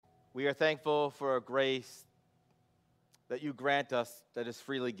We are thankful for a grace that you grant us that is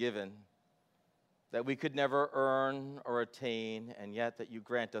freely given, that we could never earn or attain, and yet that you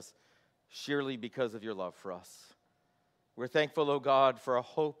grant us sheerly because of your love for us. We're thankful, O God, for a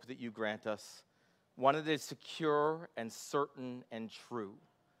hope that you grant us, one that is secure and certain and true.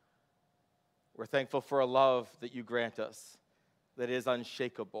 We're thankful for a love that you grant us that is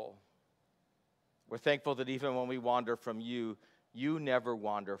unshakable. We're thankful that even when we wander from you, you never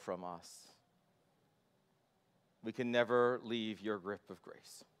wander from us. We can never leave your grip of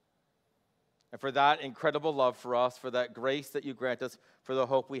grace. And for that incredible love for us, for that grace that you grant us, for the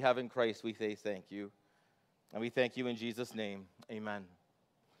hope we have in Christ, we say thank you. And we thank you in Jesus' name. Amen.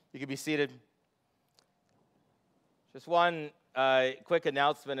 You can be seated. Just one quick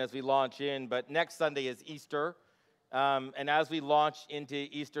announcement as we launch in, but next Sunday is Easter. And as we launch into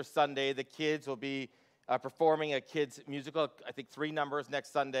Easter Sunday, the kids will be performing a kids' musical, I think 3 numbers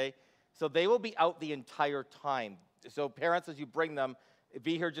next Sunday. So they will be out the entire time. So parents, as you bring them,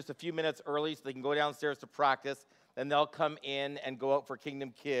 be here just a few minutes early so they can go downstairs to practice. Then they'll come in and go out for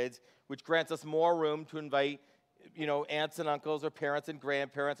Kingdom Kids, which grants us more room to invite, aunts and uncles or parents and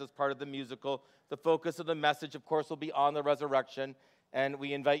grandparents as part of the musical. The focus of the message, of course, will be on the resurrection. And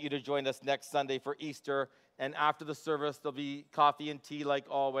we invite you to join us next Sunday for Easter. And after the service, there'll be coffee and tea like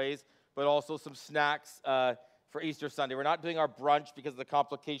always, but also some snacks for Easter Sunday. We're not doing our brunch because of the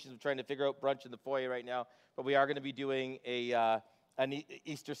complications of trying to figure out brunch in the foyer right now, but we are going to be doing an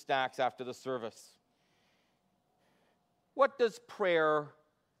Easter snacks after the service. What does prayer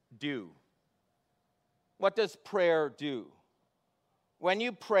do? What does prayer do? When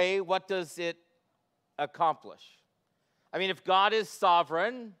you pray, what does it accomplish? I mean, if God is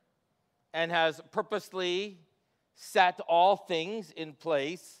sovereign and has purposely set all things in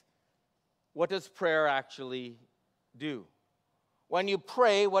place, what does prayer actually do? When you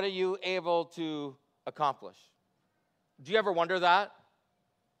pray, what are you able to accomplish? Do you ever wonder that?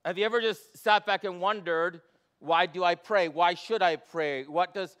 Have you ever just sat back and wondered, why do I pray? Why should I pray?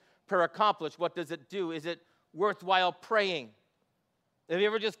 What does prayer accomplish? What does it do? Is it worthwhile praying? Have you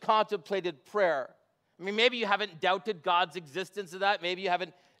ever just contemplated prayer? I mean, maybe you haven't doubted God's existence of that. Maybe you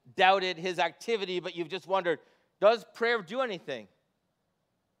haven't doubted his activity, but you've just wondered, does prayer do anything?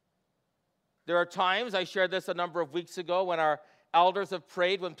 There are times, I shared this a number of weeks ago, when our elders have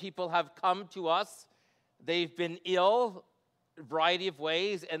prayed, when people have come to us, they've been ill, a variety of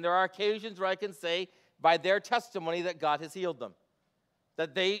ways, and there are occasions where I can say, by their testimony, that God has healed them.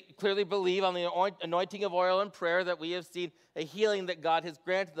 That they clearly believe on the anointing of oil and prayer, that we have seen a healing that God has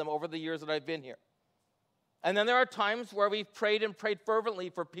granted them over the years that I've been here. And then there are times where we've prayed and prayed fervently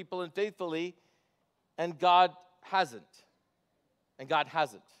for people and faithfully, and God hasn't. And God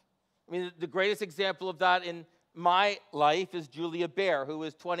hasn't. I mean, the greatest example of that in my life is Julia Bear, who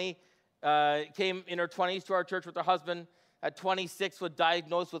was came in her 20s to our church with her husband. At 26, was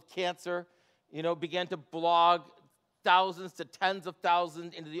diagnosed with cancer. Began to blog, thousands to tens of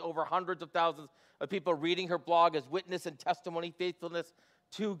thousands, into the over hundreds of thousands of people reading her blog as witness and testimony, faithfulness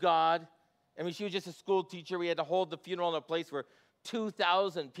to God. I mean, she was just a school teacher. We had to hold the funeral in a place where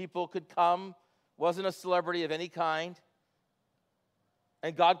 2,000 people could come. Wasn't a celebrity of any kind.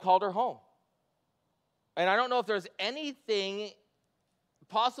 And God called her home. And I don't know if there's anything,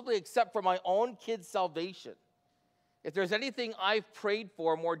 possibly except for my own kids' salvation, if there's anything I've prayed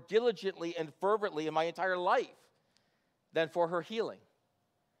for more diligently and fervently in my entire life than for her healing.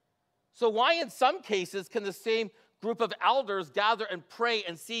 So why in some cases can the same group of elders gather and pray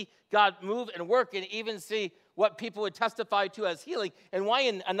and see God move and work and even see what people would testify to as healing? And why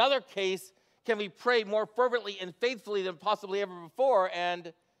in another case can we pray more fervently and faithfully than possibly ever before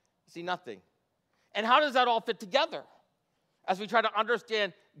and see nothing? And how does that all fit together? As we try to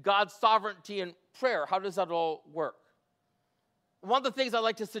understand God's sovereignty in prayer, how does that all work? One of the things I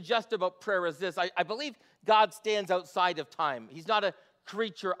like to suggest about prayer is this. I believe God stands outside of time. He's not a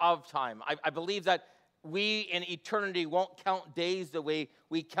creature of time. I believe that we in eternity won't count days the way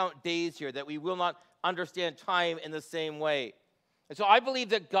we count days here, that we will not understand time in the same way. And so I believe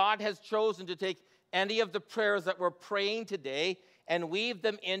that God has chosen to take any of the prayers that we're praying today and weave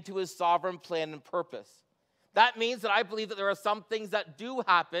them into his sovereign plan and purpose. That means that I believe that there are some things that do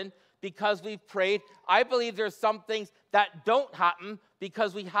happen because we've prayed. I believe there's some things that don't happen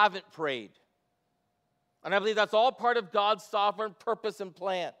because we haven't prayed. And I believe that's all part of God's sovereign purpose and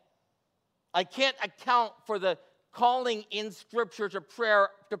plan. I can't account for the calling in Scripture to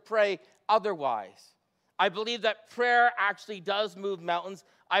pray otherwise. I believe that prayer actually does move mountains.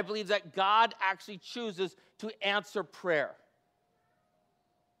 I believe that God actually chooses to answer prayer.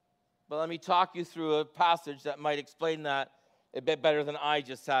 But let me talk you through a passage that might explain that a bit better than I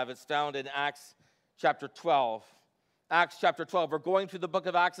just have. It's found in Acts chapter 12. Acts chapter 12. We're going through the book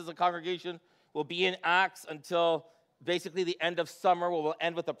of Acts as a congregation. We'll be in Acts until basically the end of summer. We'll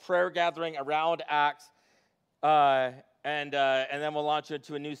end with a prayer gathering around Acts. And then we'll launch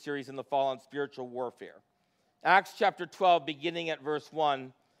into a new series in the fall on spiritual warfare. Acts chapter 12, beginning at verse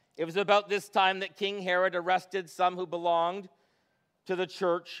 1. It was about this time that King Herod arrested some who belonged to the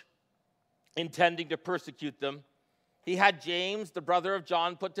church, intending to persecute them. He had James, the brother of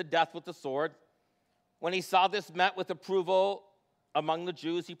John, put to death with the sword. When he saw this met with approval among the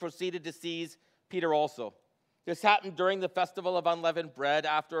Jews, he proceeded to seize Peter also. This happened during the festival of unleavened bread.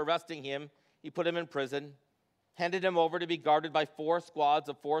 After arresting him, he put him in prison, handed him over to be guarded by 4 squads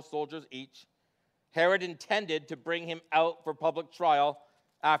of 4 soldiers each. Herod intended to bring him out for public trial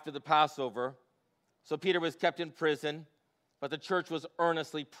after the Passover. So Peter was kept in prison, but the church was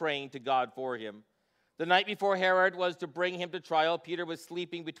earnestly praying to God for him. The night before Herod was to bring him to trial, Peter was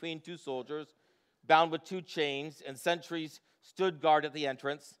sleeping between 2 soldiers, bound with 2 chains, and sentries stood guard at the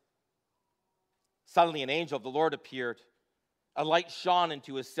entrance. Suddenly an angel of the Lord appeared. A light shone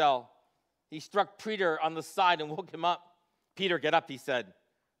into his cell. He struck Peter on the side and woke him up. "Peter, get up," he said,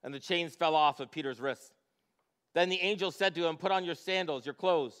 and the chains fell off of Peter's wrists. Then the angel said to him, "Put on your sandals, your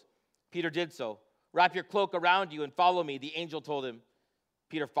clothes." Peter did so. "Wrap your cloak around you and follow me," the angel told him.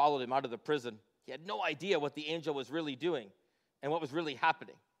 Peter followed him out of the prison. He had no idea what the angel was really doing and what was really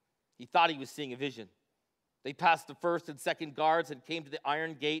happening. He thought he was seeing a vision. They passed the first and second guards and came to the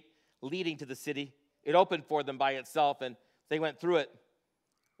iron gate leading to the city. It opened for them by itself, and they went through it.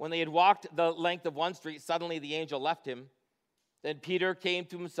 When they had walked the length of one street, suddenly the angel left him. Then Peter came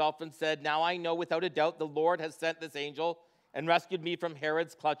to himself and said, "Now I know without a doubt the Lord has sent this angel and rescued me from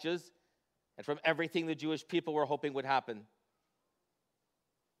Herod's clutches and from everything the Jewish people were hoping would happen."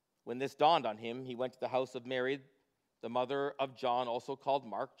 When this dawned on him, he went to the house of Mary, the mother of John, also called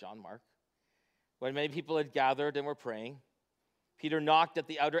Mark, John Mark. When many people had gathered and were praying, Peter knocked at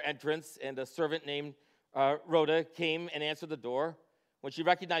the outer entrance, and a servant named Rhoda came and answered the door. When she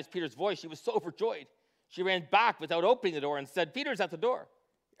recognized Peter's voice, she was so overjoyed. She ran back without opening the door and said, "Peter's at the door."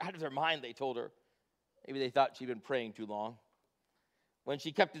 Out of their mind, they told her. Maybe they thought she'd been praying too long. When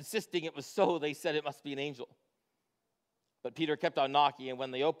she kept insisting it was so, they said it must be an angel. But Peter kept on knocking, and when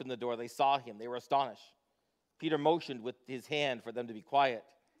they opened the door, they saw him. They were astonished. Peter motioned with his hand for them to be quiet,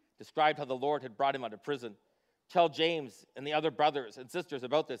 described how the Lord had brought him out of prison. "Tell James and the other brothers and sisters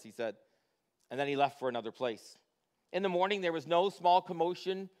about this," he said. And then he left for another place. In the morning, there was no small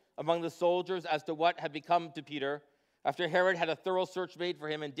commotion among the soldiers as to what had become to Peter. After Herod had a thorough search made for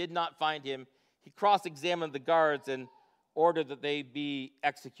him and did not find him, he cross-examined the guards and ordered that they be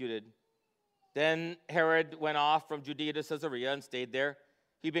executed. Then Herod went off from Judea to Caesarea and stayed there.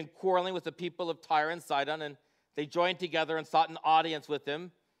 He'd been quarreling with the people of Tyre and Sidon, and they joined together and sought an audience with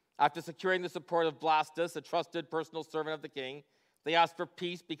him. After securing the support of Blastus, a trusted personal servant of the king, they asked for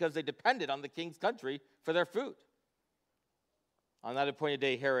peace because they depended on the king's country for their food. On that appointed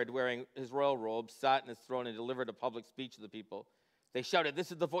day, Herod, wearing his royal robe, sat in his throne and delivered a public speech to the people. They shouted,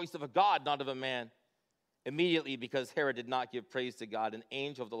 "This is the voice of a God, not of a man." Immediately, because Herod did not give praise to God, an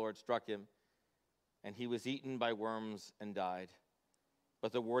angel of the Lord struck him, and he was eaten by worms and died.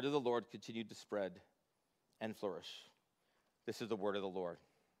 But the word of the Lord continued to spread and flourish. This is the word of the Lord.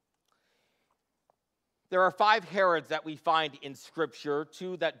 There are 5 Herods that we find in Scripture,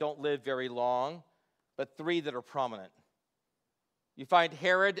 2 that don't live very long, but 3 that are prominent. You find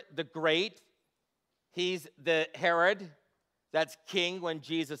Herod the Great. He's the Herod that's king when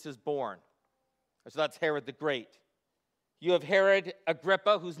Jesus is born. So that's Herod the Great. You have Herod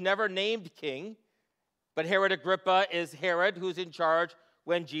Agrippa, who's never named king, but Herod Agrippa is Herod who's in charge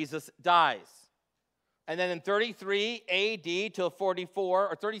when Jesus dies. And then in 33 AD to 44,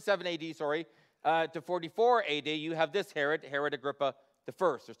 or 37 AD, sorry, to 44 AD, you have this Herod, Herod Agrippa the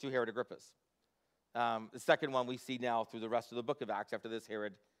first. There's 2 Herod Agrippas. The second one we see now through the rest of the book of Acts after this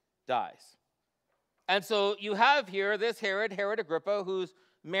Herod dies. And so you have here this Herod, Herod Agrippa, who's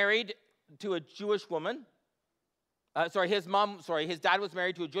married to a Jewish woman. His dad was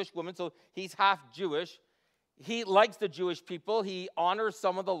married to a Jewish woman, so he's half Jewish. He likes the Jewish people. He honors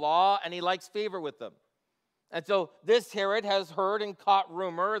some of the law, and he likes favor with them. And so this Herod has heard and caught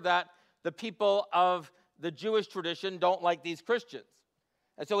rumor that the people of the Jewish tradition don't like these Christians.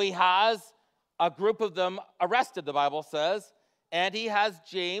 And so he has a group of them arrested, the Bible says, and he has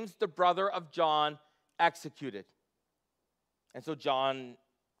James, the brother of John, executed. And so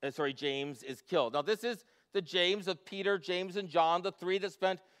James is killed. Now this is the James of Peter, James, and John, the 3 that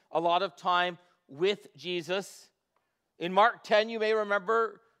spent a lot of time with Jesus. In Mark 10, you may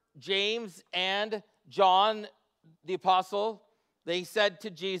remember James and John the apostle, they said to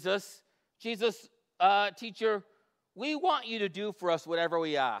Jesus, Jesus, teacher, we want you to do for us whatever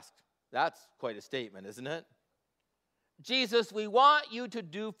we ask. That's quite a statement, isn't it? Jesus, we want you to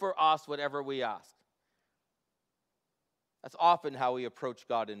do for us whatever we ask. That's often how we approach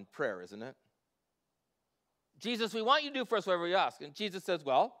God in prayer, isn't it? Jesus, we want you to do for us whatever we ask. And Jesus says,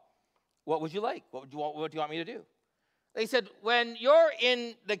 well, what would you like? What do you want me to do? They said, when you're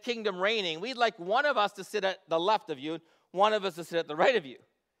in the kingdom reigning, we'd like one of us to sit at the left of you, one of us to sit at the right of you.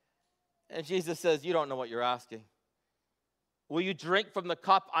 And Jesus says, you don't know what you're asking. Will you drink from the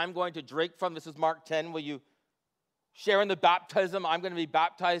cup I'm going to drink from? This is Mark 10. Will you share in the baptism I'm going to be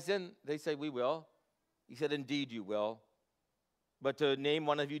baptized in? They say, we will. He said, indeed you will. But to name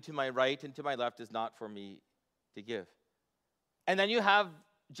one of you to my right and to my left is not for me to give. And then you have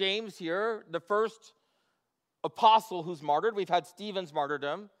James here, the first apostle who's martyred. We've had Stephen's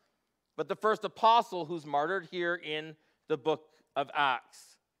martyrdom, but the first apostle who's martyred here in the book of Acts.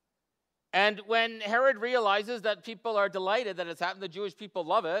 And when Herod realizes that people are delighted that it's happened, the Jewish people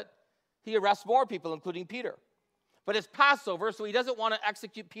love it, he arrests more people, including Peter. But it's Passover, so he doesn't want to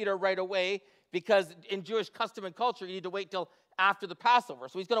execute Peter right away, because in Jewish custom and culture, you need to wait till after the Passover.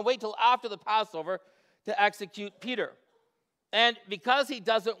 So he's going to wait till after the Passover to execute Peter. And because he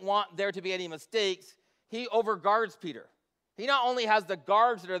doesn't want there to be any mistakes, he overguards Peter. He not only has the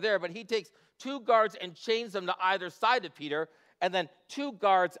guards that are there, but he takes 2 guards and chains them to either side of Peter, and then 2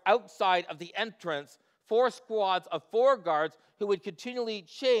 guards outside of the entrance, 4 squads of 4 guards who would continually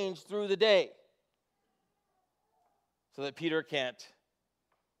change through the day so that Peter can't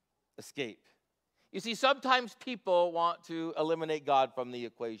escape. You see, sometimes people want to eliminate God from the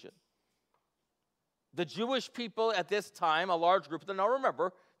equation. The Jewish people at this time, a large group of them, now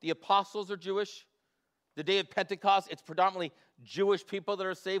remember, the apostles are Jewish. The day of Pentecost, it's predominantly Jewish people that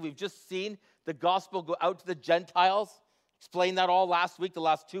are saved. We've just seen the gospel go out to the Gentiles. Explained that all last week, the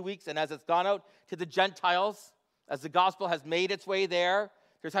last 2 weeks. And as it's gone out to the Gentiles, as the gospel has made its way there,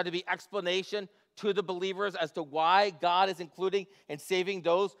 there's had to be explanation to the believers as to why God is including and saving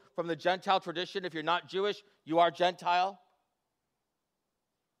those from the Gentile tradition. If you're not Jewish, you are Gentile.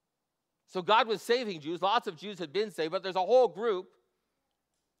 So God was saving Jews. Lots of Jews had been saved, but there's a whole group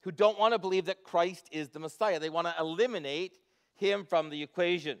who don't want to believe that Christ is the Messiah. They want to eliminate him from the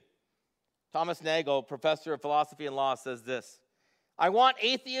equation. Thomas Nagel, professor of philosophy and law, says this: I want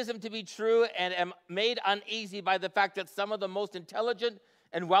atheism to be true and am made uneasy by the fact that some of the most intelligent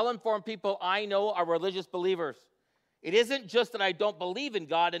and well-informed people I know are religious believers. It isn't just that I don't believe in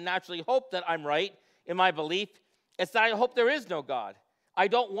God and naturally hope that I'm right in my belief. It's that I hope there is no God. I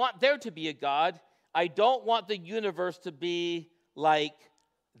don't want there to be a God. I don't want the universe to be like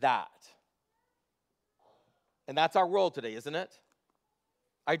that. And that's our world today, isn't it?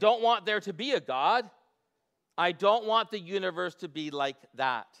 I don't want there to be a God. I don't want the universe to be like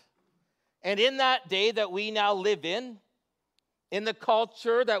that. And in that day that we now live in the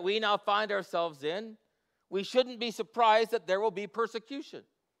culture that we now find ourselves in, we shouldn't be surprised that there will be persecution.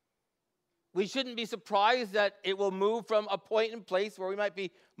 We shouldn't be surprised that it will move from a point in place where we might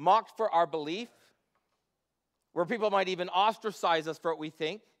be mocked for our belief, where people might even ostracize us for what we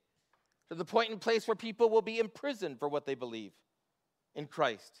think, to the point in place where people will be imprisoned for what they believe in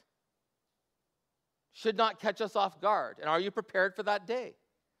Christ. Should not catch us off guard. And are you prepared for that day?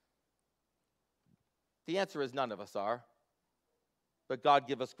 The answer is none of us are. But God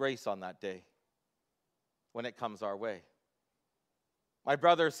give us grace on that day when it comes our way. My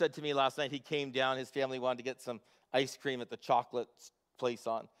brother said to me last night, he came down, his family wanted to get some ice cream at the chocolate place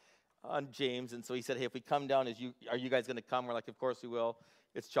on James. And so he said, hey, if we come down, are you guys going to come? We're like, of course we will.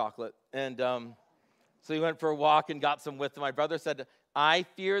 It's chocolate. And so he went for a walk and got some with him. My brother said, I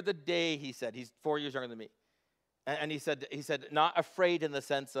fear the day, he said. He's 4 years younger than me. And he said, not afraid in the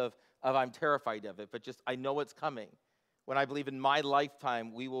sense of I'm terrified of it, but just I know it's coming. When I believe in my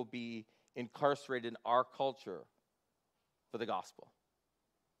lifetime, we will be incarcerated in our culture for the gospel.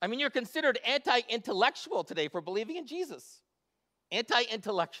 I mean, you're considered anti-intellectual today for believing in Jesus.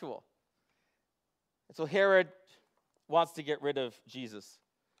 Anti-intellectual. And so Herod wants to get rid of Jesus.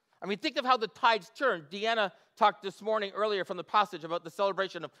 I mean, think of how the tides turn. Deanna talked this morning earlier from the passage about the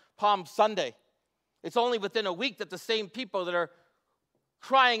celebration of Palm Sunday. It's only within a week that the same people that are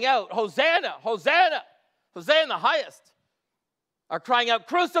crying out, Hosanna, Hosanna, Hosanna in the highest, are crying out,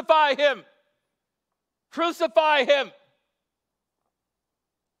 crucify him, crucify him.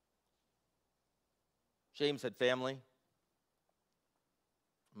 James had family,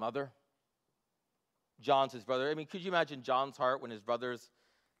 mother. John's his brother. I mean, could you imagine John's heart when his brother's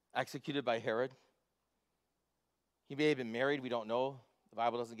executed by Herod? He may have been married, we don't know. The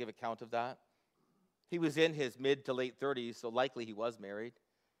Bible doesn't give account of that. He was in his mid to late 30s, so likely he was married.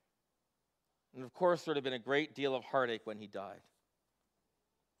 And of course, there would have been a great deal of heartache when he died.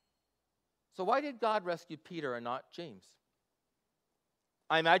 So why did God rescue Peter and not James?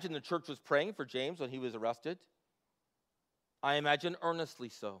 I imagine the church was praying for James when he was arrested. I imagine earnestly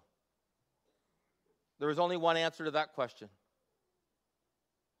so. There is only one answer to that question: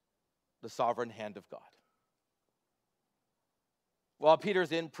 the sovereign hand of God. While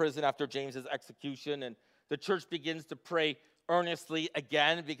Peter's in prison after James's execution, and the church begins to pray earnestly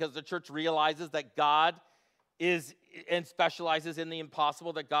again, because the church realizes that God is and specializes in the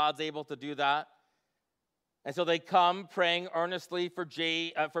impossible, that God's able to do that. And so they come praying earnestly for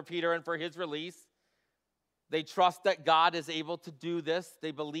Peter and for his release. They trust that God is able to do this.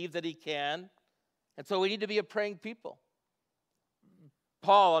 They believe that he can. And so we need to be a praying people.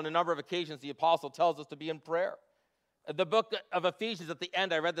 Paul, on a number of occasions, the apostle, tells us to be in prayer. The book of Ephesians at the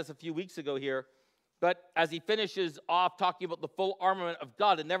end, I read this a few weeks ago here, but as he finishes off talking about the full armament of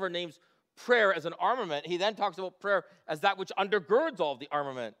God, it never names prayer as an armament. He then talks about prayer as that which undergirds all of the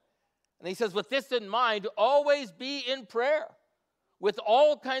armament. And he says, with this in mind, always be in prayer. With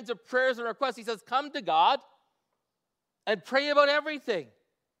all kinds of prayers and requests, he says, come to God and pray about everything.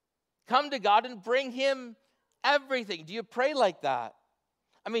 Come to God and bring him everything. Do you pray like that?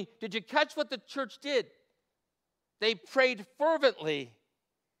 I mean, did you catch what the church did? They prayed fervently.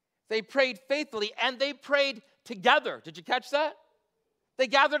 They prayed faithfully, and they prayed together. Did you catch that? They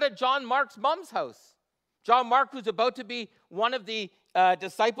gathered at John Mark's mom's house. John Mark, who's about to be one of the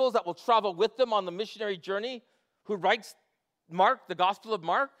disciples that will travel with them on the missionary journey, who writes Mark, the Gospel of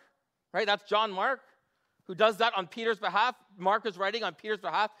Mark, right? That's John Mark, who does that on Peter's behalf. Mark is writing on Peter's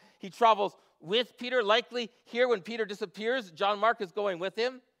behalf. He travels with Peter. Likely here when Peter disappears, John Mark is going with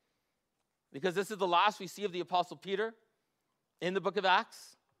him, because this is the last we see of the Apostle Peter in the book of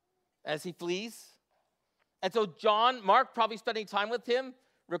Acts as he flees. And so Mark probably spending time with him,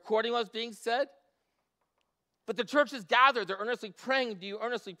 recording what's being said. But the church is gathered. They're earnestly praying. Do you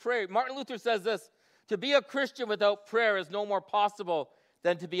earnestly pray? Martin Luther says this: to be a Christian without prayer is no more possible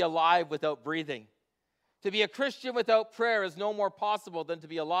than to be alive without breathing. To be a Christian without prayer is no more possible than to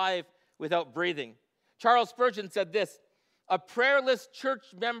be alive without breathing. Charles Spurgeon said this: a prayerless church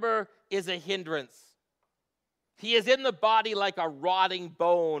member is a hindrance. He is in the body like a rotting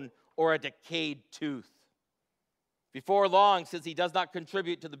bone or a decayed tooth. Before long, since he does not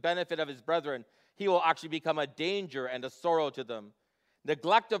contribute to the benefit of his brethren, he will actually become a danger and a sorrow to them.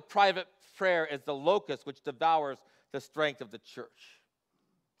 Neglect of private prayer is the locust which devours the strength of the church.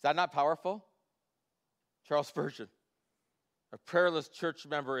 Is that not powerful? Charles Spurgeon. A prayerless church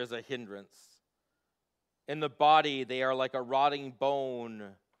member is a hindrance. In the body, they are like a rotting bone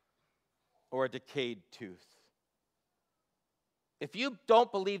or a decayed tooth. If you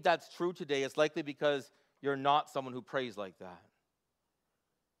don't believe that's true today, it's likely because you're not someone who prays like that.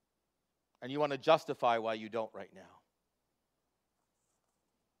 And you want to justify why you don't right now.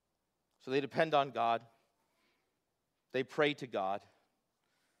 So they depend on God. They pray to God.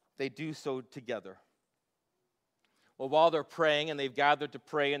 They do so together. Well, while they're praying, and they've gathered to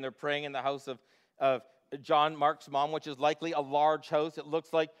pray, and they're praying in the house of John Mark's mom, which is likely a large house. It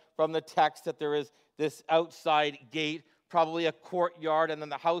looks like from the text that there is this outside gate, probably a courtyard, and then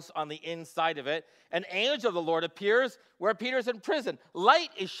the house on the inside of it. An angel of the Lord appears where Peter's in prison. Light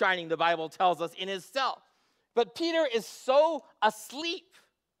is shining, the Bible tells us, in his cell. But Peter is so asleep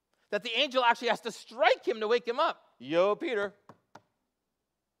that the angel actually has to strike him to wake him up. Yo, Peter,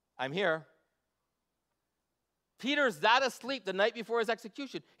 I'm here. Peter's that asleep the night before his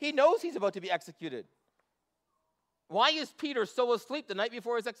execution. He knows he's about to be executed. Why is Peter so asleep the night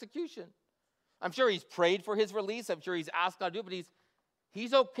before his execution? I'm sure he's prayed for his release. I'm sure he's asked God to do it, but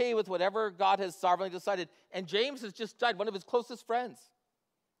he's okay with whatever God has sovereignly decided. And James has just died, one of his closest friends.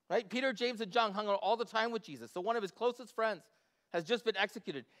 Right? Peter, James, and John hung out all the time with Jesus. So one of his closest friends has just been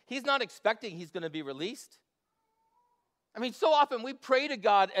executed. He's not expecting he's going to be released. I mean, so often we pray to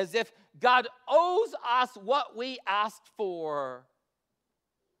God as if God owes us what we asked for.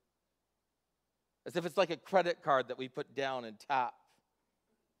 As if it's like a credit card that we put down and tap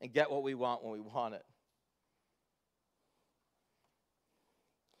and get what we want when we want it.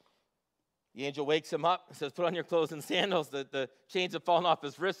 The angel wakes him up and says, put on your clothes and sandals. The chains have fallen off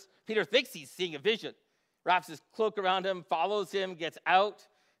his wrists. Peter thinks he's seeing a vision. Wraps his cloak around him, follows him, gets out,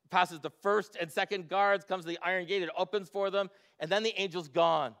 passes the first and second guards, comes to the iron gate, it opens for them, and then the angel's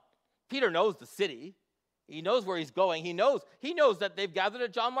gone. Peter knows the city. He knows where he's going. He knows that they've gathered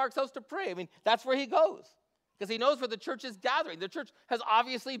at John Mark's house to pray. I mean, that's where he goes, because he knows where the church is gathering. The church has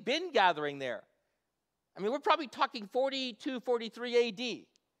obviously been gathering there. I mean, we're probably talking 42, 43 AD,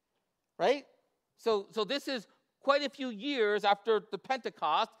 right? So this is quite a few years after the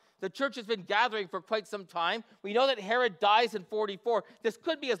Pentecost. The church has been gathering for quite some time. We know that Herod dies in 44. This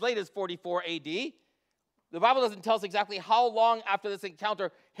could be as late as 44 AD. The Bible doesn't tell us exactly how long after this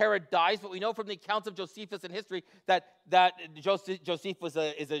encounter Herod dies, but we know from the accounts of Josephus in history that Josephus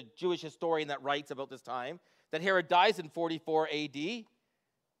is a Jewish historian that writes about this time, that Herod dies in 44 AD.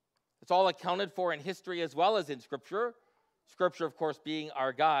 It's all accounted for in history as well as in Scripture. Scripture, of course, being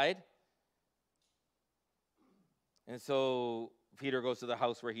our guide. And so Peter goes to the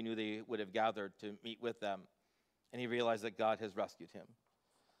house where he knew they would have gathered to meet with them, and he realized that God has rescued him.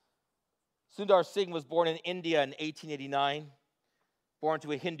 Sundar Singh was born in India in 1889, born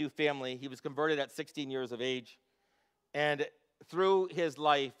to a Hindu family. He was converted at 16 years of age, and through his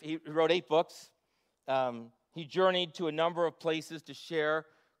life, he wrote 8 books. He journeyed to a number of places to share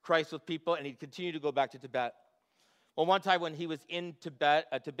Christ with people, and he continued to go back to Tibet. Well, one time when he was in Tibet,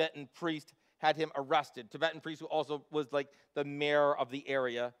 a Tibetan priest had him arrested. Tibetan priest who also was like the mayor of the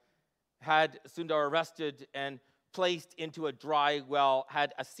area had Sundar arrested and placed into a dry well,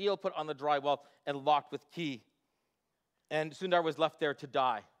 had a seal put on the dry well and locked with key. And Sundar was left there to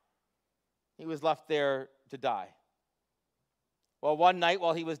die. He was left there to die. Well, one night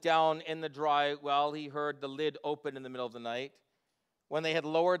while he was down in the dry well, he heard the lid open in the middle of the night. When they had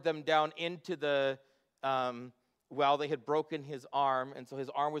lowered them down into the well, they had broken his arm, and so his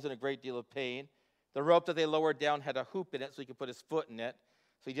arm was in a great deal of pain. The rope that they lowered down had a hoop in it so he could put his foot in it,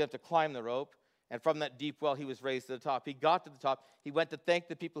 so he didn't have to climb the rope. And from that deep well, he was raised to the top. He got to the top. He went to thank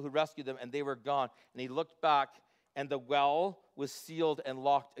the people who rescued them, and they were gone. And he looked back, and the well was sealed and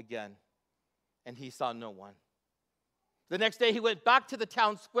locked again, and he saw no one. The next day, he went back to the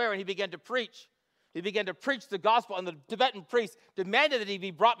town square, and he began to preach. He began to preach the gospel, and the Tibetan priest demanded that he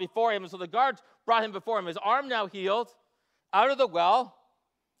be brought before him. And so the guards brought him before him. His arm now healed, out of the well,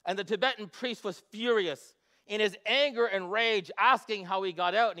 and the Tibetan priest was furious in his anger and rage, asking how he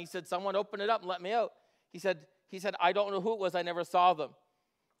got out. And he said, "Someone open it up and let me out." He said, "I don't know who it was. I never saw them."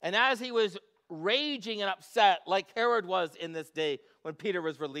 And as he was raging and upset, like Herod was in this day when Peter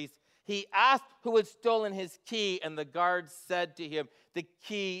was released, he asked who had stolen his key, and the guards said to him, "The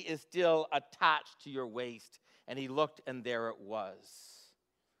key is still attached to your waist." And he looked, and there it was,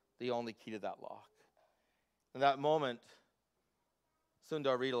 the only key to that lock. In that moment,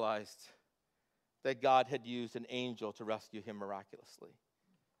 Sundar realized that God had used an angel to rescue him miraculously.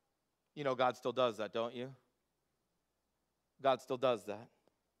 You know, God still does that, don't you? God still does that.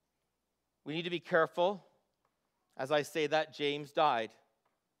 We need to be careful. As I say that, James died.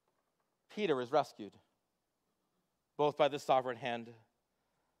 Peter was rescued, both by the sovereign hand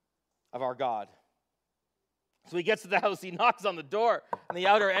of our God. So he gets to the house, he knocks on the door in the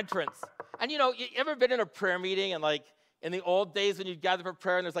outer entrance. And you know, you ever been in a prayer meeting and like in the old days when you'd gather for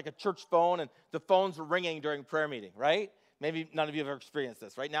prayer and there's like a church phone and the phones were ringing during prayer meeting, right? Maybe none of you have ever experienced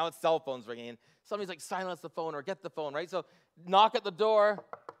this, right? Now it's cell phones ringing and somebody's like, silence the phone or get the phone, right? So knock at the door,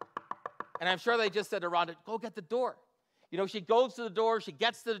 and I'm sure they just said to Rhonda, go get the door. You know, she goes to the door, she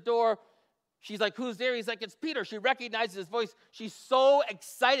gets to the door. She's like, who's there? He's like, it's Peter. She recognizes his voice. She's so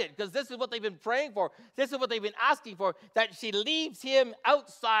excited because this is what they've been praying for. This is what they've been asking for, that she leaves him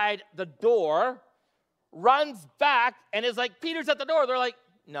outside the door, runs back, and is like, Peter's at the door. They're like,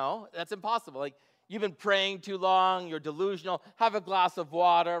 no, that's impossible. Like, you've been praying too long. You're delusional. Have a glass of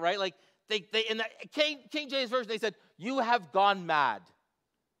water, right? Like, they in the King James Version, they said, you have gone mad.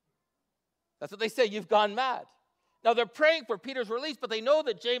 That's what they say, you've gone mad. Now, they're praying for Peter's release, but they know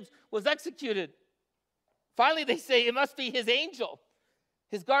that James was executed. Finally, they say it must be his angel,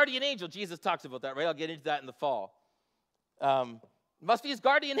 his guardian angel. Jesus talks about that, right? I'll get into that in the fall. It must be his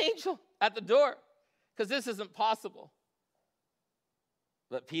guardian angel at the door, because this isn't possible.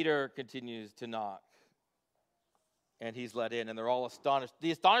 But Peter continues to knock, and he's let in, and they're all astonished.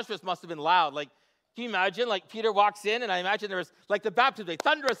 The astonishment must have been loud. Like, can you imagine? Like, Peter walks in, and I imagine there was, like the baptism day,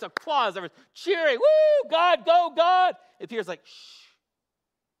 thunderous applause. There was cheering. Woo! God, go, God! And Peter's like, shh.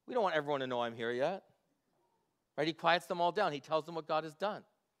 We don't want everyone to know I'm here yet. Right? He quiets them all down. He tells them what God has done.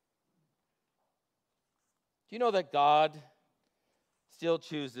 Do you know that God still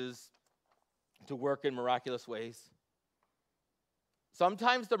chooses to work in miraculous ways?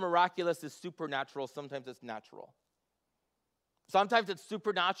 Sometimes the miraculous is supernatural. Sometimes it's natural. Sometimes it's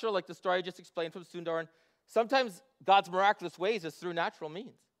supernatural, like the story I just explained from Sundar. And sometimes God's miraculous ways is through natural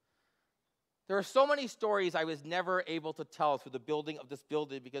means. There are so many stories I was never able to tell through the building of this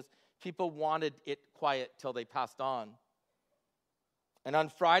building because people wanted it quiet till they passed on. And on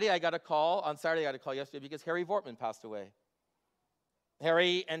Friday, I got a call. On Saturday, I got a call yesterday because Harry Vortman passed away.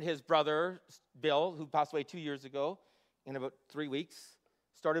 Harry and his brother, Bill, who passed away 2 years ago, in about 3 weeks,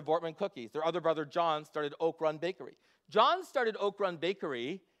 started Vortman Cookies. Their other brother, John, started Oak Run Bakery. John started Oak Run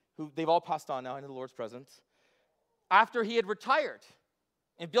Bakery, who they've all passed on now into the Lord's presence, after he had retired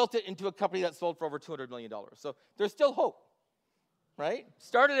and built it into a company that sold for over $200 million. So there's still hope, right?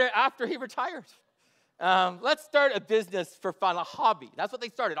 Started it after he retired. Let's start a business for fun, a hobby. That's what they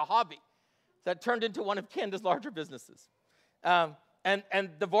started, a hobby. That turned into one of Canada's larger businesses. And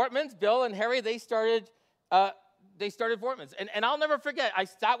the Vortmans, Bill and Harry, they started Vortmans. And I'll never forget, I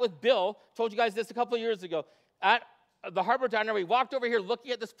sat with Bill, told you guys this a couple of years ago, at the Harbor Diner. We walked over here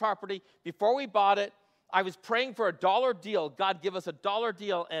looking at this property. Before we bought it, I was praying for a dollar deal. God, give us a dollar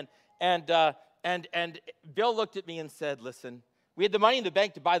deal. And Bill looked at me and said, listen, we had the money in the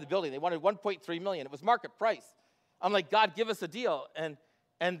bank to buy the building. They wanted $1.3 million. It was market price. I'm like, God, give us a deal.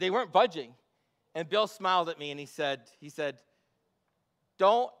 And they weren't budging. And Bill smiled at me and he said,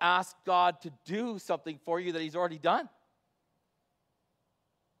 don't ask God to do something for you that he's already done.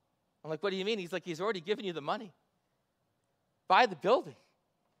 I'm like, what do you mean? He's like, he's already given you the money. Buy the building,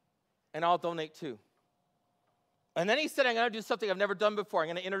 and I'll donate too. And then he said, I'm going to do something I've never done before. I'm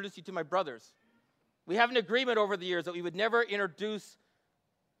going to introduce you to my brothers. We have an agreement over the years that we would never introduce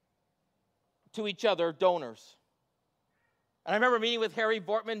to each other donors. And I remember meeting with Harry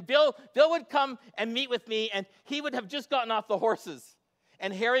Vortman. Bill would come and meet with me, and he would have just gotten off the horses.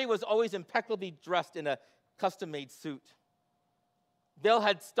 And Harry was always impeccably dressed in a custom-made suit. Bill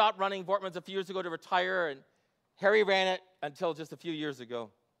had stopped running Vortman's a few years ago to retire, and Harry ran it until just a few years ago.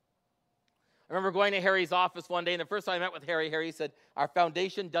 I remember going to Harry's office one day, and the first time I met with Harry, Harry said, our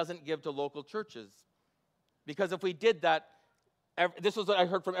foundation doesn't give to local churches. Because if we did that, this was what I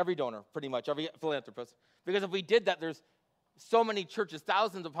heard from every donor, pretty much, every philanthropist. Because if we did that, there's so many churches,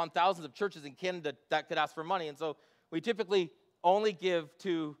 thousands upon thousands of churches in Canada that could ask for money. And so we typically only give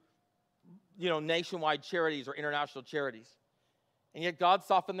to, nationwide charities or international charities. And yet God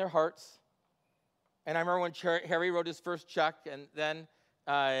softened their hearts. And I remember when Harry wrote his first check, and then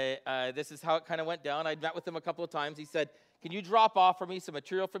this is how it kind of went down. I'd met with him a couple of times. He said, can you drop off for me some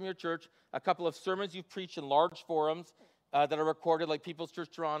material from your church, a couple of sermons you've preached in large forums that are recorded, like People's Church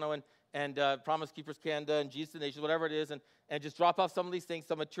Toronto and Promise Keepers Canada and Jesus the Nation, whatever it is, and just drop off some of these things,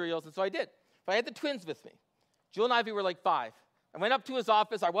 some materials. And so I did. But I had the twins with me. Jewel and Ivy were like 5. I went up to his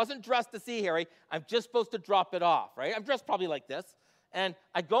office. I wasn't dressed to see Harry. I'm just supposed to drop it off, right? I'm dressed probably like this. And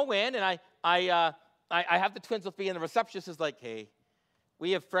I go in, and I have the twins with me, and the receptionist is like, hey,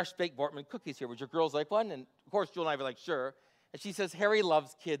 we have fresh baked Vortman cookies here. Would your girls like one? And of course, Jewel and I were like, sure. And she says, Harry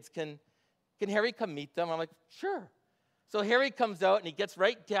loves kids. Can Harry come meet them? I'm like, sure. So Harry comes out, and he gets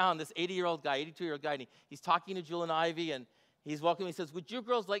right down, this 80-year-old guy, 82-year-old guy, and he's talking to Jewel and Ivy, and he's welcoming. He says, would you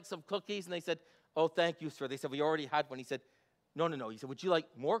girls like some cookies? And they said, oh, thank you, sir. They said, we already had one. He said, no. He said, would you like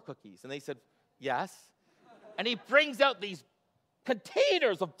more cookies? And they said, yes. And he brings out these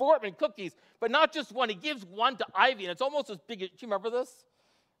containers of Vortman cookies, but not just one. He gives one to Ivy, and it's almost as big. Do you remember this?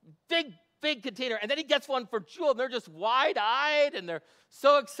 Big container. And then he gets one for Jewel, and they're just wide-eyed, and they're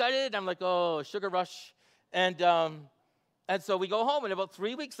so excited. I'm like, oh, sugar rush. And so we go home, and about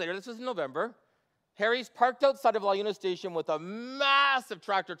 3 weeks later, this was in November, Harry's parked outside of LaUna Station with a massive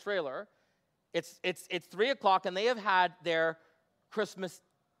tractor trailer. It's 3 o'clock, and they have had their Christmas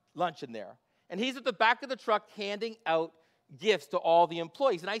lunch in there. And he's at the back of the truck handing out gifts to all the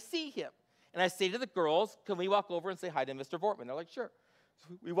employees. And I see him. And I say to the girls, can we walk over and say hi to Mr. Vortman? They're like, sure.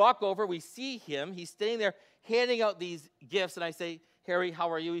 So we walk over. We see him. He's standing there handing out these gifts. And I say, Harry,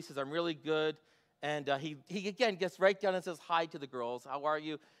 how are you? He says, I'm really good. And he again gets right down and says hi to the girls. How are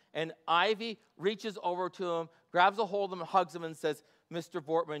you? And Ivy reaches over to him, grabs a hold of him, hugs him, and says, Mr.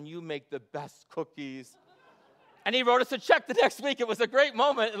 Vortman, you make the best cookies. And he wrote us a check the next week. It was a great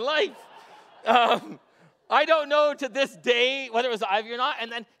moment in life. I don't know to this day whether it was Ivy or not.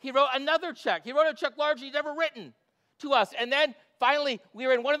 And then he wrote another check. He wrote a check larger he'd ever written to us. And then finally, we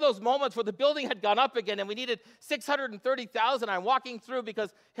were in one of those moments where the building had gone up again, and we needed $630,000. I'm walking through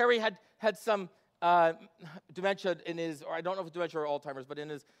because Harry had some dementia in his, or I don't know if it's dementia or Alzheimer's, but in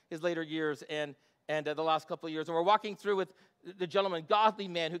his later years and the last couple of years. And we're walking through with the gentleman, godly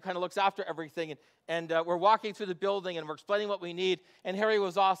man, who kind of looks after everything. And we're walking through the building, and we're explaining what we need. And Harry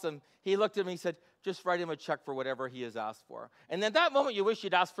was awesome. He looked at me and said, just write him a check for whatever he has asked for. And at that moment, you wish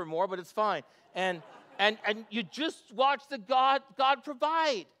you'd asked for more, but it's fine. And you just watch the God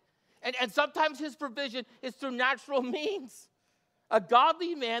provide. And sometimes his provision is through natural means. A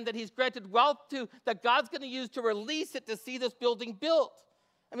godly man that he's granted wealth to, that God's going to use to release it to see this building built.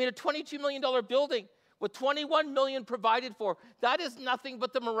 I mean, a $22 million building with $21 million provided for. That is nothing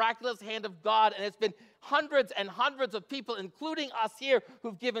but the miraculous hand of God. And it's been hundreds and hundreds of people, including us here,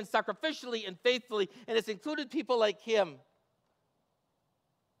 who've given sacrificially and faithfully. And it's included people like him.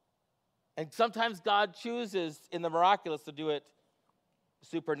 And sometimes God chooses in the miraculous to do it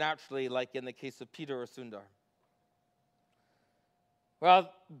supernaturally, like in the case of Peter or Sundar.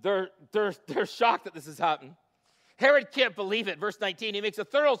 Well, they're shocked that this has happened. Herod can't believe it. Verse 19, he makes a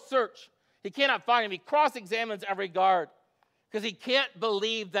thorough search. He cannot find him. He cross-examines every guard because he can't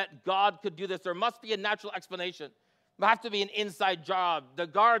believe that God could do this. There must be a natural explanation. There have to be an inside job. The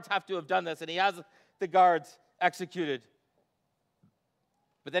guards have to have done this, and he has the guards executed.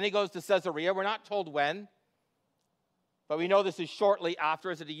 But then he goes to Caesarea. We're not told when, but we know this is shortly after.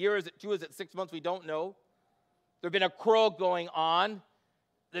 Is it a year? Is it 2? Is it 6 months? We don't know. There had been a quarrel going on.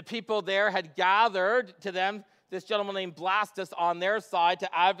 The people there had gathered to them this gentleman named Blastus on their side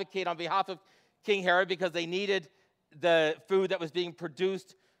to advocate on behalf of King Herod because they needed the food that was being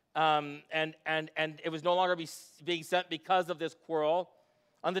produced, and it was no longer being sent because of this quarrel.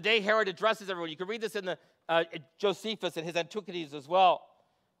 On the day Herod addresses everyone, you can read this in the Josephus and his Antiquities as well.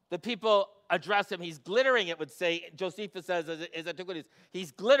 The people address him. He's glittering, it would say. Josephus says in his Antiquities,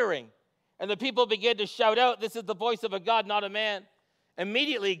 he's glittering. And the people begin to shout out, "This is the voice of a God, not a man."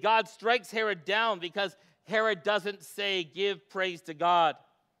 Immediately, God strikes Herod down because Herod doesn't say, "Give praise to God."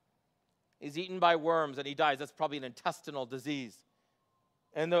 He's eaten by worms and he dies. That's probably an intestinal disease.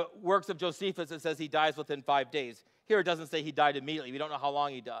 In the works of Josephus, it says he dies within 5 days. Here it doesn't say he died immediately. We don't know how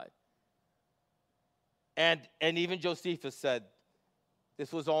long he died. And even Josephus said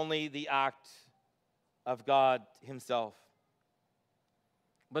this was only the act of God himself.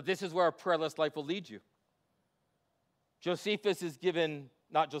 But this is where a prayerless life will lead you.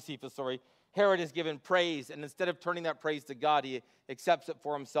 Herod is given praise, and instead of turning that praise to God, he accepts it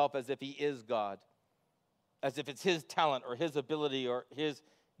for himself as if he is God, as if it's his talent or his ability or his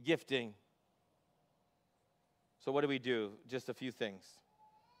gifting. So what do? Just a few things.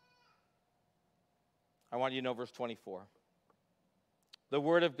 I want you to know verse 24. The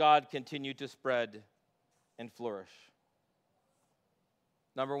word of God continued to spread and flourish.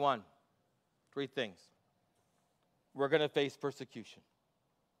 Number 1, 3 things. We're going to face persecution.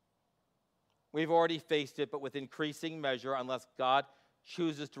 We've already faced it, but with increasing measure, unless God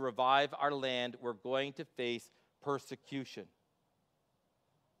chooses to revive our land, we're going to face persecution.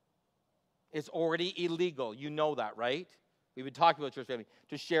 It's already illegal. You know that, right? We've been talking about church family.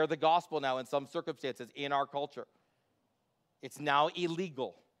 To share the gospel now in some circumstances in our culture. It's now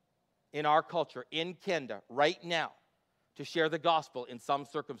illegal in our culture, in Canada, right now, to share the gospel in some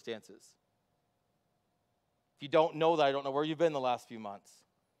circumstances. If you don't know that, I don't know where you've been the last few months.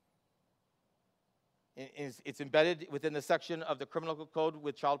 It's embedded within the section of the criminal code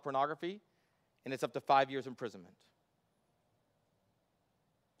with child pornography, and it's up to 5 years imprisonment.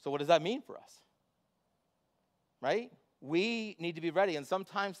 So what does that mean for us? Right? We need to be ready, and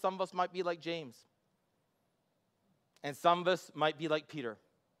sometimes some of us might be like James, and some of us might be like Peter.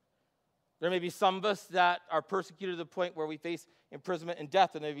 There may be some of us that are persecuted to the point where we face imprisonment and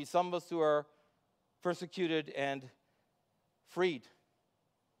death, and there may be some of us who are persecuted and freed.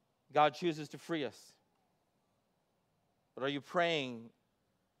 God chooses to free us. But are you praying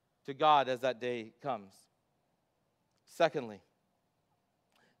to God as that day comes? Secondly,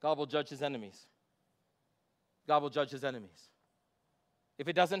 God will judge his enemies. God will judge his enemies. If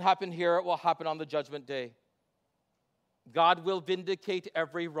it doesn't happen here, it will happen on the judgment day. God will vindicate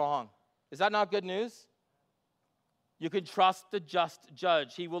every wrong. Is that not good news? You can trust the just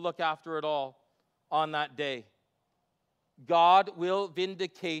judge. He will look after it all on that day. God will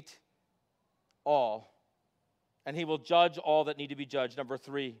vindicate all, and he will judge all that need to be judged. Number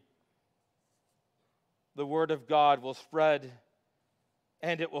 3, the word of God will spread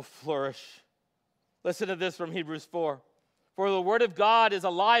and it will flourish. Listen to this from Hebrews 4. For the word of God is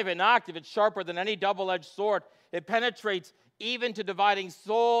alive and active. It's sharper than any double-edged sword. It penetrates even to dividing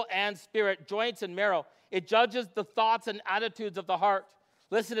soul and spirit, joints and marrow. It judges the thoughts and attitudes of the heart.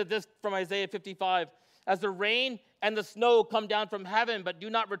 Listen to this from Isaiah 55. As the rain and the snow come down from heaven, but do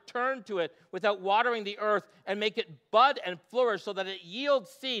not return to it without watering the earth and make it bud and flourish so that it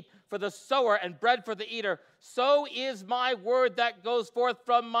yields seed for the sower and bread for the eater, so is my word that goes forth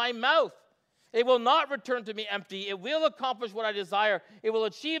from my mouth. It will not return to me empty. It will accomplish what I desire. It will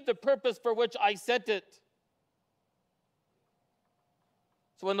achieve the purpose for which I sent it.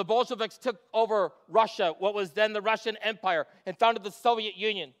 So when the Bolsheviks took over Russia, what was then the Russian Empire, and founded the Soviet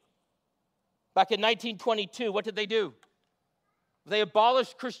Union, back in 1922, what did they do? They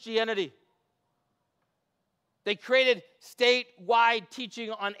abolished Christianity. They created statewide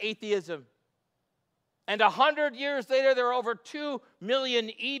teaching on atheism. And 100 years later, there are over 2 million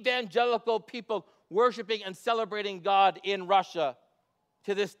evangelical people worshiping and celebrating God in Russia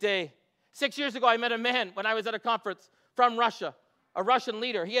to this day. 6 years ago, I met a man when I was at a conference from Russia a Russian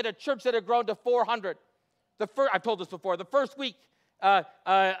leader. He had a church that had grown to 400. I've told this before. The first week that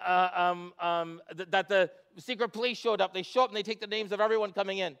the secret police showed up, they show up and they take the names of everyone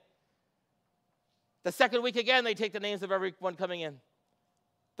coming in. The second week again, they take the names of everyone coming in.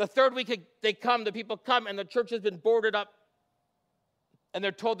 The third week the people come, and the church has been boarded up, and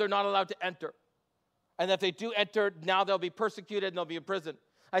they're told they're not allowed to enter. And if they do enter, now they'll be persecuted and they'll be in prison.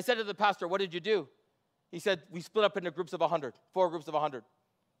 I said to the pastor, what did you do? He said, we split up into groups of 100, 4 groups of 100.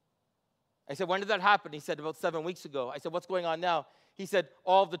 I said, when did that happen? He said, about 7 weeks ago. I said, what's going on now? He said,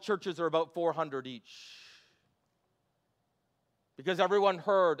 all of the churches are about 400 each. Because everyone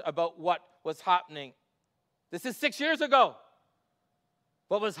heard about what was happening. This is 6 years ago.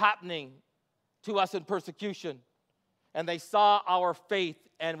 What was happening to us in persecution. And they saw our faith,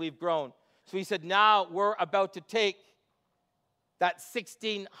 and we've grown. So he said, now we're about to take that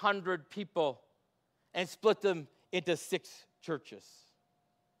 1,600 people and split them into 16 churches.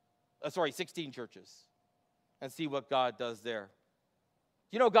 And see what God does there.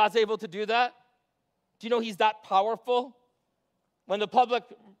 Do you know God's able to do that? Do you know he's that powerful? When the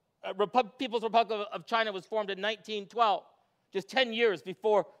People's Republic of China was formed in 1912, just 10 years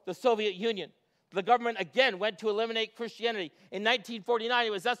before the Soviet Union, the government again went to eliminate Christianity. In 1949, it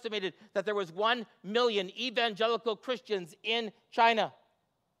was estimated that there was 1 million evangelical Christians in China.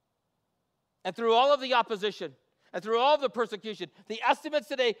 And through all of the opposition and through all of the persecution, the estimates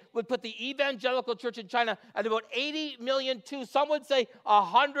today would put the evangelical church in China at about 80 million to, some would say,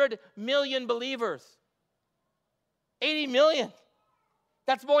 100 million believers. 80 million.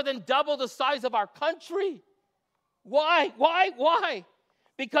 That's more than double the size of our country. Why?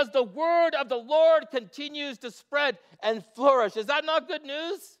 Because the word of the Lord continues to spread and flourish. Is that not good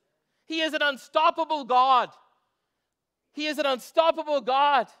news? He is an unstoppable God. He is an unstoppable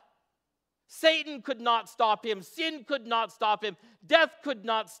God. Satan could not stop him. Sin could not stop him. Death could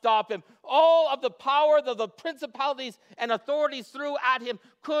not stop him. All of the power that the principalities and authorities threw at him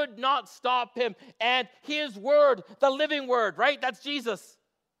could not stop him. And his word, the living word, right? That's Jesus.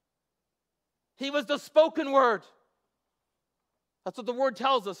 He was the spoken word. That's what the word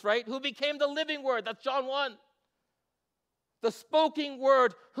tells us, right? Who became the living word. That's John 1. The spoken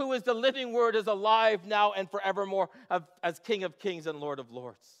word, who is the living word, is alive now and forevermore as King of kings and Lord of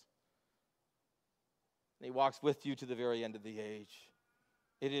lords. And he walks with you to the very end of the age.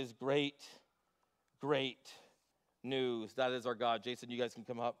 It is great, great news. That is our God. Jason, you guys can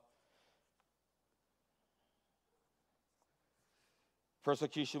come up.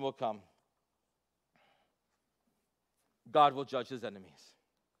 Persecution will come. God will judge his enemies.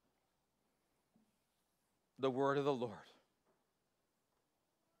 The word of the Lord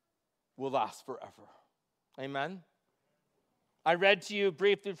will last forever. Amen. I read to you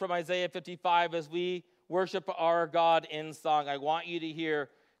briefly from Isaiah 55 as we worship our God in song. I want you to hear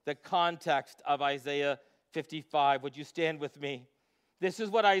the context of Isaiah 55. Would you stand with me? This is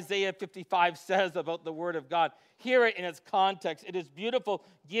what Isaiah 55 says about the word of God. Hear it in its context. It is beautiful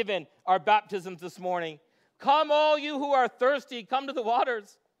given our baptisms this morning. Come, all you who are thirsty, come to the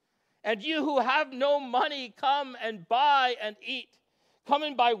waters. And you who have no money, come and buy and eat. Come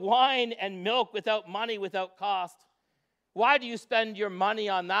and buy wine and milk without money, without cost. Why do you spend your money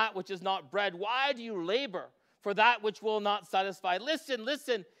on that which is not bread? Why do you labor for that which will not satisfy?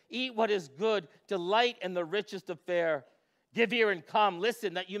 Listen, eat what is good. Delight in the richest of fare. Give ear and come.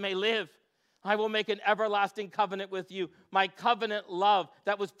 Listen, that you may live. I will make an everlasting covenant with you, my covenant love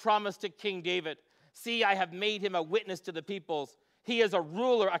that was promised to King David. See, I have made him a witness to the peoples. He is a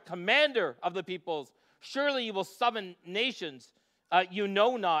ruler, a commander of the peoples. Surely you will summon nations you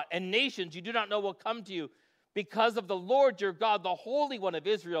know not, and nations you do not know will come to you. Because of the Lord your God, the Holy One of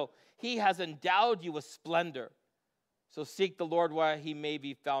Israel, he has endowed you with splendor. So seek the Lord while he may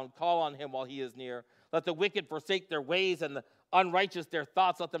be found. Call on him while he is near. Let the wicked forsake their ways and the unrighteous their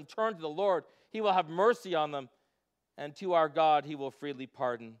thoughts. Let them turn to the Lord. He will have mercy on them. And to our God he will freely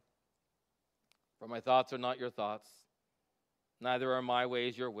pardon. For my thoughts are not your thoughts, neither are my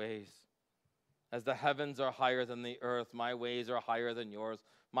ways your ways. As the heavens are higher than the earth, my ways are higher than yours.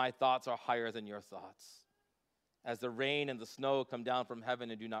 My thoughts are higher than your thoughts. As the rain and the snow come down from heaven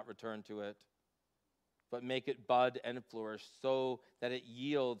and do not return to it, but make it bud and flourish, so that it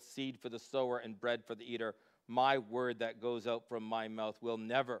yields seed for the sower and bread for the eater, my word that goes out from my mouth will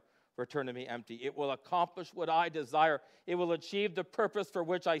never return to me empty. It will accomplish what I desire. It will achieve the purpose for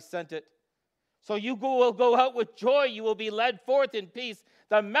which I sent it. So you will go out with joy. You will be led forth in peace.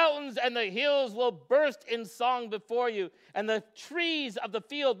 The mountains and the hills will burst in song before you, and the trees of the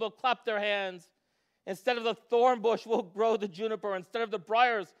field will clap their hands. Instead of the thorn bush will grow the juniper. Instead of the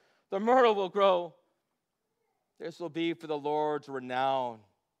briars, the myrtle will grow. This will be for the Lord's renown,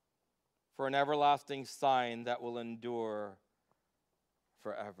 for an everlasting sign that will endure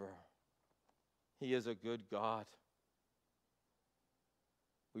forever. He is a good God.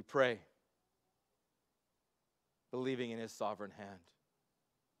 We pray, believing in his sovereign hand.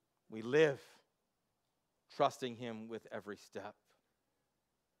 We live, trusting him with every step.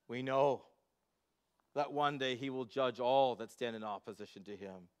 We know that one day he will judge all that stand in opposition to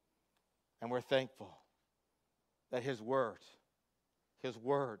him. And we're thankful that his word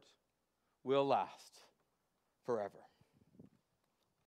will last forever.